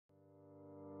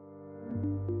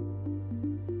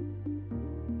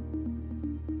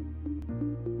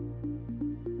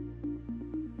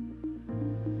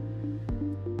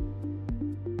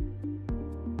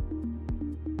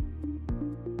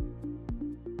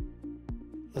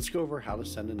Let's go over how to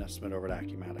send an estimate over to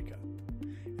Acumatica.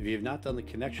 If you have not done the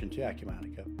connection to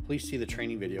Acumatica, please see the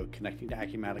training video connecting to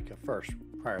Acumatica first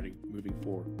prior to moving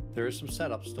forward. There is some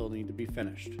setup still need to be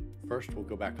finished. First, we'll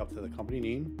go back up to the company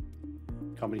name,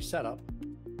 company setup,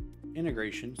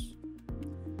 integrations,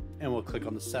 and we'll click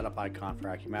on the setup icon for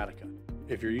Acumatica.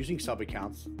 If you're using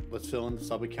sub-accounts, let's fill in the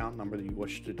sub-account number that you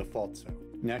wish to default to.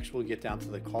 Next, we'll get down to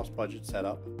the cost budget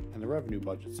setup and the revenue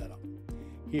budget setup.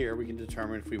 Here, we can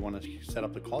determine if we want to set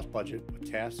up the cost budget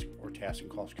with task or task and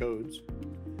cost codes,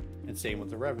 and same with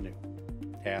the revenue,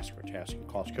 task or task and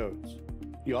cost codes.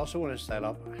 You also want to set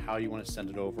up how you want to send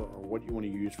it over or what you want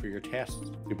to use for your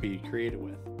tasks to be created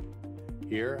with.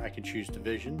 Here, I can choose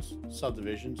divisions,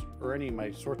 subdivisions, or any of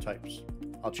my sort types.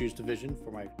 I'll choose division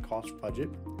for my cost budget,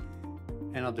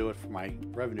 and I'll do it for my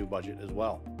revenue budget as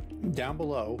well. Down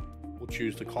below, we'll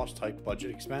choose the cost type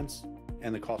budget expense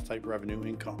and the cost type revenue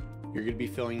income. You're going to be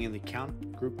filling in the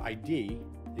account group ID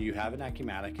that you have in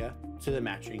Acumatica to the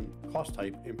matching cost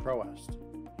type in ProEst.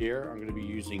 Here, I'm going to be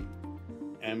using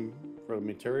M for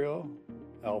material,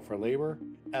 L for labor,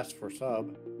 S for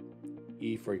sub,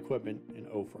 E for equipment, and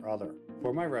O for other.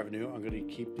 For my revenue, I'm going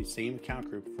to keep the same account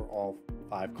group for all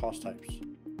 5 cost types.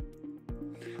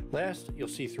 Last, you'll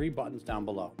see 3 buttons down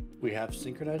below. We have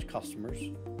synchronized customers,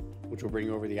 which will bring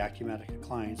over the Acumatica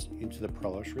clients into the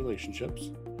ProEst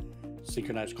relationships.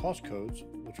 Synchronized cost codes,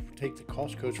 which will take the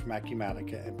cost codes from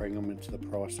Acumatica and bring them into the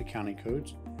ProEst accounting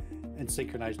codes. And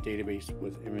synchronized database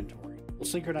with inventory. We'll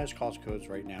synchronize cost codes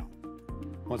right now.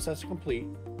 Once that's complete,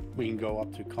 we can go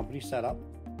up to company setup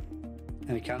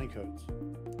and accounting codes.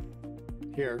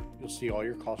 Here, you'll see all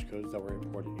your cost codes that were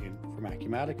imported in from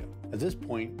Acumatica. At this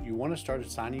point, you want to start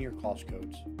assigning your cost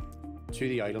codes to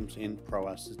the items in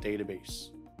ProEst's database.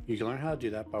 You can learn how to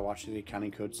do that by watching the accounting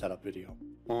code setup video.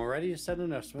 When we're ready to send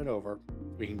an estimate over,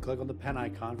 we can click on the pen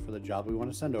icon for the job we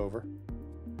want to send over,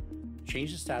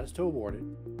 change the status to awarded,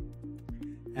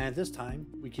 and at this time,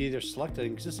 we can either select an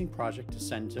existing project to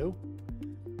send to,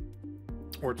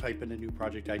 or type in a new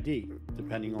project ID,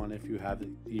 depending on if you have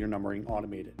your numbering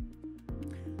automated.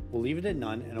 We'll leave it at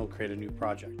none and it'll create a new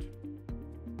project.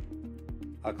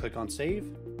 I'll click on save,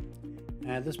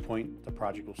 and at this point, the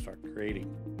project will start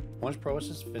creating. Once ProEst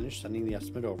is finished sending the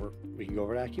estimate over, we can go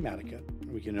over to Acumatica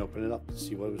and we can open it up to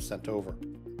see what was sent over.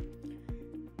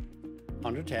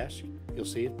 Under task, you'll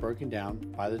see it broken down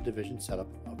by the division setup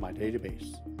of my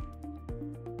database.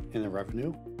 In the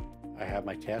revenue, I have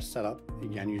my task set up,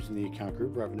 again using the account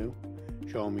group revenue,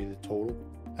 showing me the total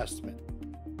estimate.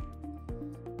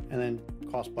 And then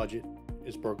cost budget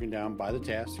is broken down by the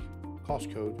task,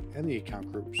 cost code, and the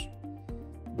account groups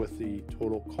with the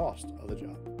total cost of the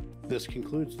job. This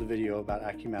concludes the video about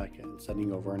Acumatica and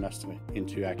sending over an estimate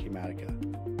into Acumatica.